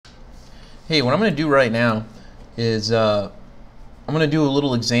Hey, what I'm going to do right now is I'm going to do a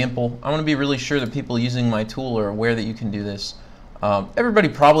little example. I want to be really sure that people using my tool are aware that you can do this. Everybody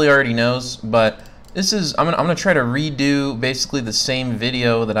probably already knows, but I'm going to try to redo basically the same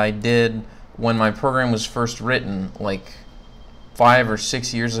video that I did when my program was first written, like 5 or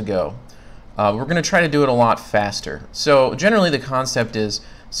 6 years ago. We're going to try to do it a lot faster. So generally the concept is,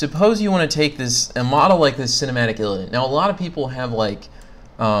 suppose you want to take a model like this cinematic alien. Now a lot of people have like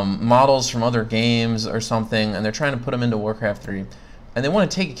models from other games or something, and they're trying to put them into Warcraft 3, and they want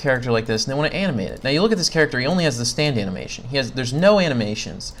to take a character like this and they want to animate it. Now you look at this character, he only has the stand animation. There's no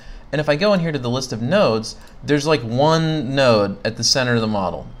animations, and if I go in here to the list of nodes, there's like one node at the center of the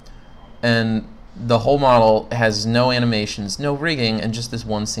model, and the whole model has no animations, no rigging, and just this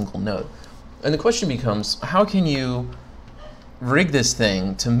one single node. And the question becomes, how can you rig this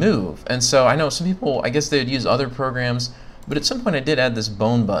thing to move? And so I know some people, I guess they would use other programs, but at some point I did add this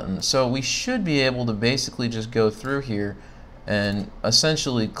bone button. So we should be able to basically just go through here and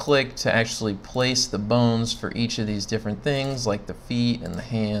essentially click to actually place the bones for each of these different things, like the feet and the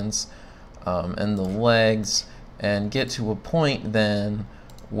hands and the legs, and get to a point then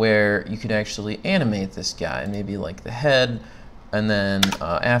where you could actually animate this guy, maybe like the head, and then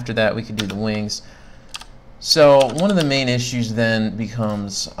after that we could do the wings. So one of the main issues then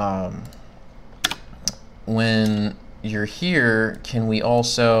becomes when you're here, can we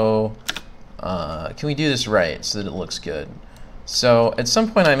also can we do this right so that it looks good? So at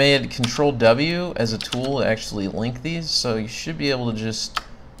some point I made Control W as a tool to actually link these, so you should be able to just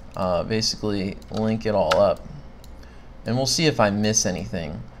basically link it all up, and we'll see if I miss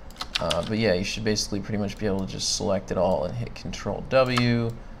anything. But yeah, you should basically pretty much be able to just select it all and hit Control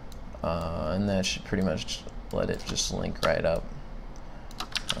W, and that should pretty much let it just link right up.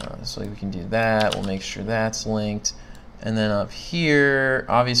 So we can do that. We'll make sure that's linked. And then up here,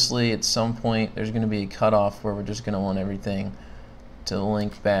 obviously at some point there's going to be a cutoff where we're just going to want everything to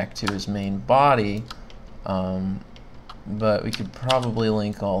link back to his main body. But we could probably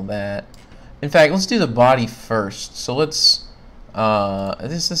link all that. In fact, let's do the body first. So let's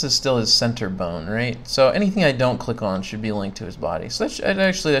this is still his center bone, right? So anything I don't click on should be linked to his body. So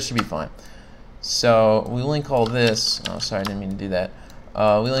that should be fine. So we link all this. Oh, sorry, I didn't mean to do that.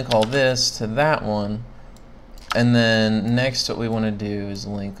 We link all this to that one, and then next what we want to do is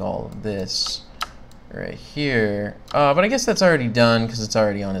link all of this right here. But I guess that's already done because it's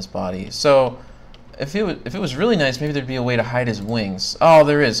already on his body. So if it was really nice, maybe there'd be a way to hide his wings. Oh,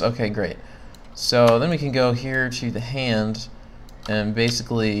 there is. Okay, great. So then we can go here to the hand and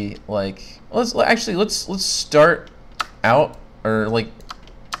basically like let's start out, or like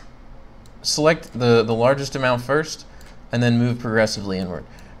select the largest amount first and then move progressively inward,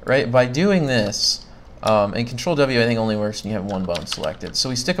 right? By doing this, and Control W I think only works when you have one bone selected. So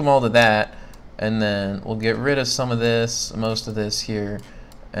we stick them all to that, and then we'll get rid of some of this, most of this here,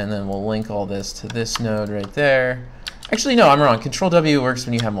 and then we'll link all this to this node right there. Actually, no, I'm wrong. Control W works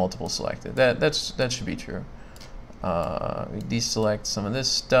when you have multiple selected. That should be true. We deselect some of this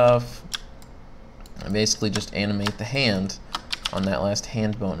stuff and basically just animate the hand on that last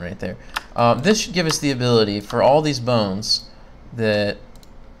hand bone right there. This should give us the ability for all these bones that,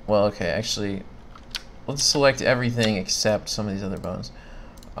 well, okay, actually, let's select everything except some of these other bones.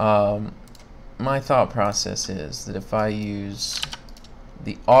 My thought process is that if I use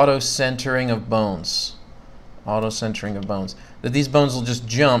the auto-centering of bones, that these bones will just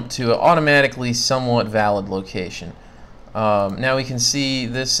jump to an automatically somewhat valid location. Now we can see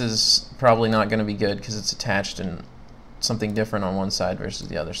this is probably not going to be good because it's attached in something different on one side versus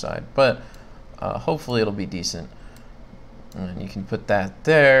the other side, but hopefully it'll be decent. And you can put that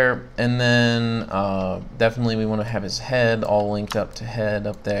there, and then definitely we want to have his head all linked up to head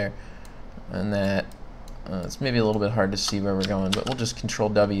up there, and that it's maybe a little bit hard to see where we're going, but we'll just Control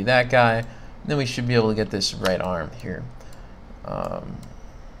W that guy, and then we should be able to get this right arm here.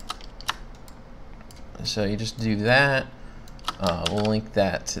 So you just do that. We'll link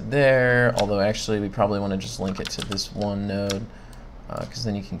that to there, although actually we probably want to just link it to this one node, because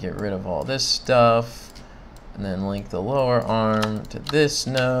then you can get rid of all this stuff, and then link the lower arm to this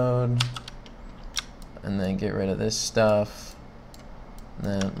node, and then get rid of this stuff, and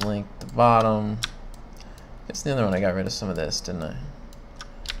then link the bottom. That's the other one. I got rid of some of this, didn't I?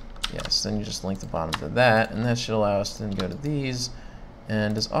 Yes, then you just link the bottom to that, and that should allow us to then go to these.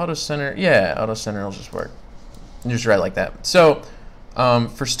 And does auto center? Yeah, auto center will just work. Just right like that. So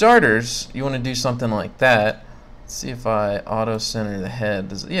for starters, you want to do something like that. Let's see if I auto center the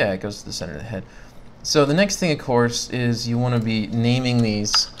head. Yeah, it goes to the center of the head. So the next thing, of course, is you want to be naming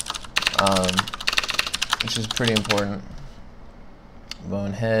these, which is pretty important.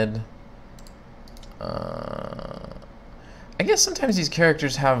 Bone head, I guess sometimes these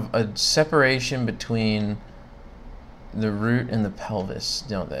characters have a separation between the root and the pelvis,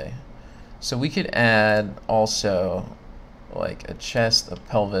 don't they? So we could add also like a chest, a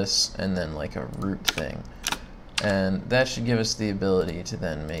pelvis, and then like a root thing. And that should give us the ability to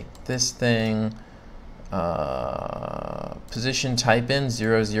then make this thing position type in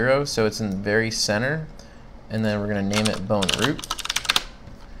 0, 0, so it's in the very center. And then we're going to name it bone root.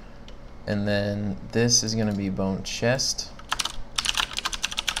 And then this is going to be bone chest.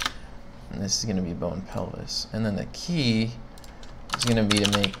 And this is going to be bone pelvis. And then the key is going to be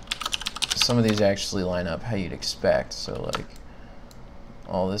to make some of these actually line up how you'd expect. So like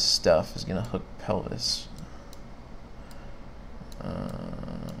all this stuff is going to hook pelvis.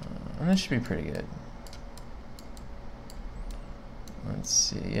 And this should be pretty good. Let's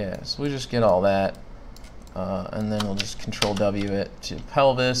see, yeah, so we just get all that. And then we'll just Control W it to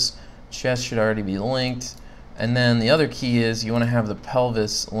pelvis. Chest should already be linked. And then the other key is you want to have the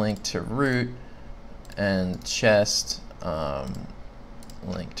pelvis linked to root and chest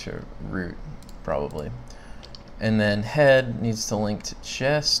linked to root, probably. And then head needs to link to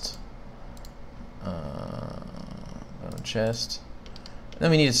chest. Chest.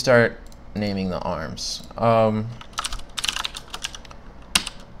 Then we need to start naming the arms. Arm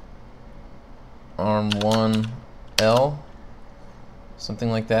 1 L, something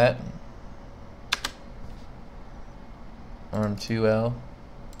like that. Arm 2 L.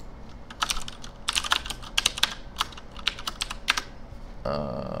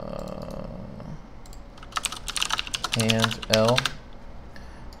 Hand L.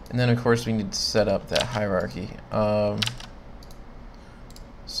 And then of course we need to set up that hierarchy.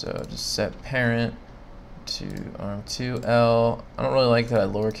 So just set parent to arm 2 L. I don't really like that I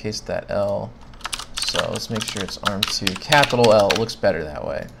lowercase that L. So let's make sure it's arm 2 capital L. It looks better that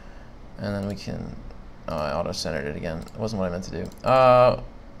way. And then we can, oh, I auto-centered it again. That wasn't what I meant to do.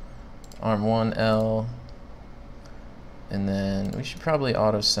 Arm 1 L. And then we should probably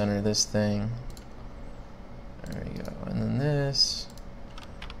auto-center this thing. There we go. And then this.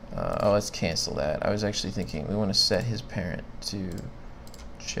 Oh, let's cancel that. I was actually thinking we want to set his parent to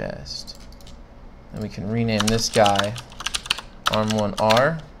chest. And we can rename this guy arm 1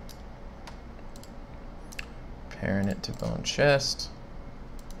 R. Parent it to bone chest.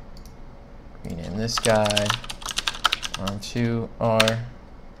 Rename this guy arm 2 R.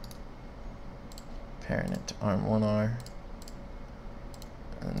 Parent it to arm 1 R.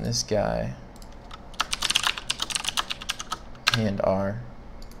 And this guy hand R.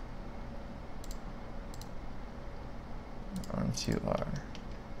 Arm 2 R.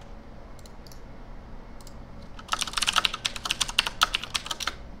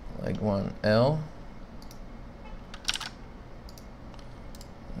 Leg 1 L.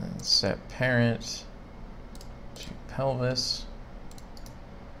 And then set parent to pelvis.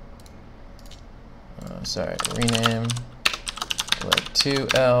 Sorry, rename leg 2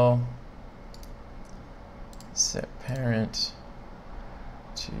 L. Set parent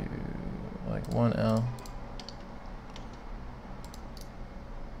to leg 1 L.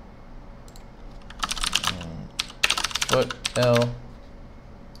 Foot L.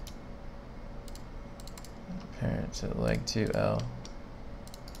 Parent to leg 2 L.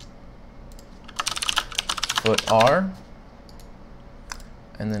 Foot R.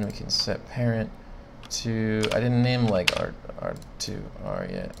 And then we can set parent to, I didn't name leg R2 R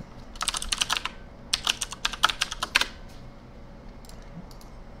yet.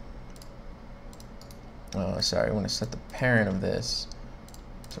 Oh, sorry, I want to set the parent of this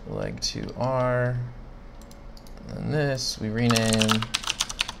to leg 2 R. And this we rename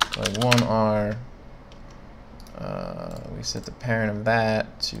leg 1 R. We set the parent of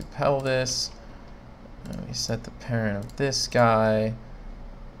that to pelvis. And we set the parent of this guy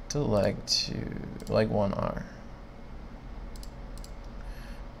to leg 1 R.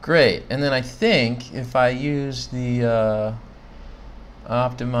 Great. And then I think if I use the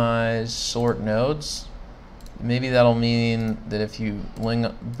optimize sort nodes, maybe that'll mean that if you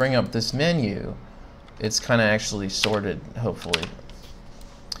bring up this menu, it's kind of actually sorted, hopefully.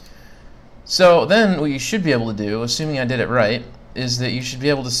 So then what you should be able to do, assuming I did it right, is that you should be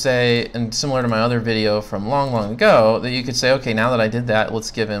able to say, and similar to my other video from long ago, that you could say, okay, now that I did that, let's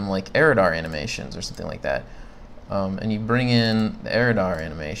give him like Eridar animations or something like that. And you bring in the Eridar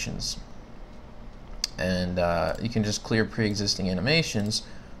animations. And you can just clear pre-existing animations,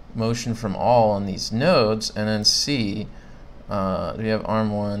 motion from all on these nodes, and then see, we have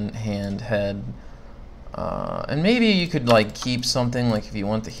arm 1, hand, head, and maybe you could like keep something, like if you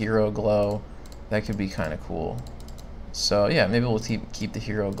want the hero glow, that could be kind of cool. So yeah, maybe we'll keep the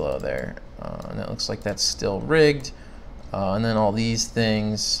hero glow there. And it looks like that's still rigged. And then all these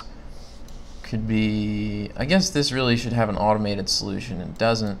things could be, I guess this really should have an automated solution. It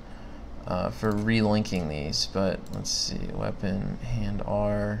doesn't for relinking these, but let's see, weapon, hand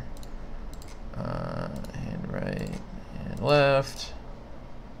R, hand right, hand left,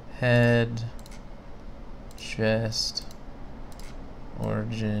 head, chest,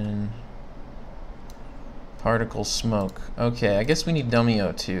 origin, particle smoke. Okay, I guess we need dummy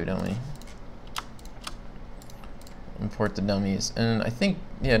O2, don't we? Import the dummies. And I think,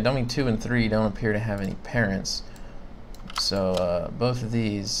 yeah, dummy 2 and 3 don't appear to have any parents. So both of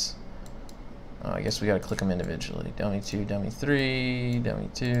these, I guess we got to click them individually. Dummy 2, dummy 3, dummy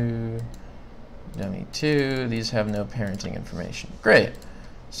 2, dummy 2. These have no parenting information. Great.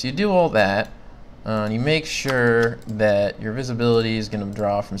 So you do all that. And you make sure that your visibility is going to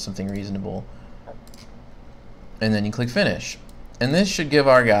draw from something reasonable. And then you click finish. And this should give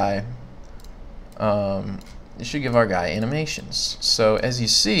our guy animations. So as you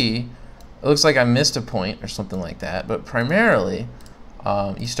see, it looks like I missed a point or something like that, but primarily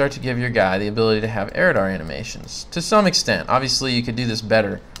you start to give your guy the ability to have Eridar animations to some extent. Obviously you could do this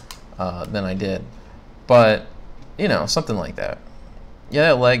better than I did, but you know, something like that. Yeah,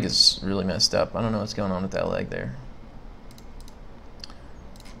 that leg is really messed up. I don't know what's going on with that leg there.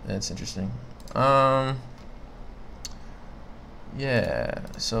 That's interesting. Yeah,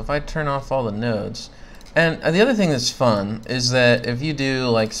 so if I turn off all the nodes, and the other thing that's fun is that if you do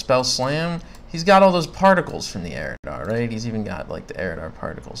like spell slam, he's got all those particles from the Eridar, right? He's even got like the Eridar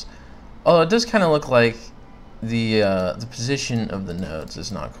particles. Although it does kind of look like the position of the nodes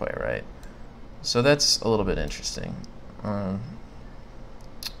is not quite right. So that's a little bit interesting.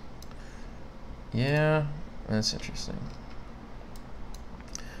 Yeah, that's interesting.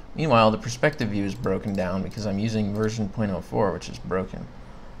 Meanwhile, the perspective view is broken down because I'm using version 0.04, which is broken.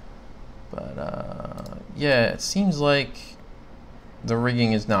 But yeah, it seems like the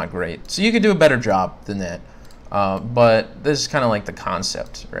rigging is not great. So you could do a better job than that. But this is kind of like the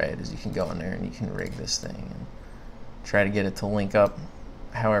concept, right? Is you can go in there and you can rig this thing and try to get it to link up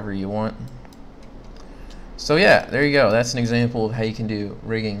however you want. So yeah, there you go. That's an example of how you can do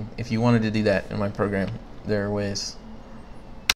rigging. If you wanted to do that in my program, there are ways.